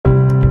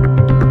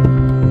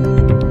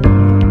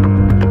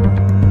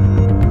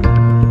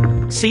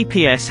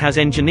CPS has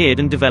engineered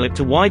and developed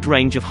a wide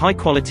range of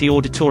high-quality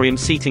auditorium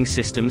seating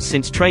systems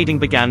since trading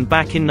began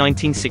back in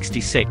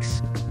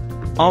 1966.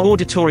 Our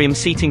auditorium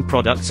seating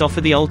products offer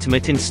the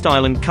ultimate in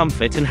style and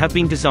comfort and have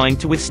been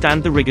designed to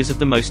withstand the rigors of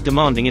the most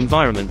demanding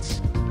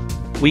environments.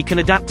 We can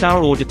adapt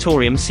our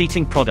auditorium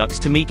seating products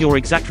to meet your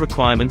exact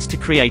requirements to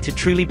create a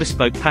truly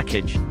bespoke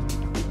package.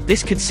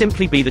 This could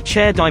simply be the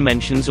chair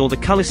dimensions or the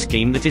color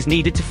scheme that is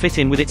needed to fit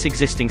in with its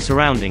existing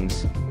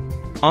surroundings.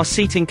 Our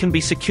seating can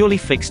be securely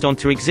fixed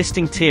onto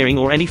existing tiering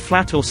or any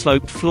flat or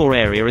sloped floor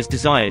area as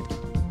desired.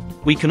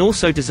 We can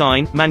also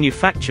design,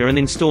 manufacture and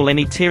install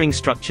any tiering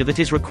structure that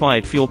is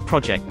required for your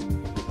project.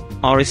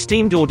 Our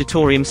esteemed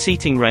auditorium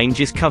seating range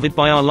is covered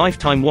by our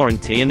lifetime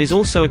warranty and is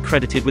also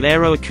accredited with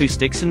AIRO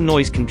acoustics and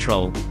noise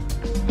control.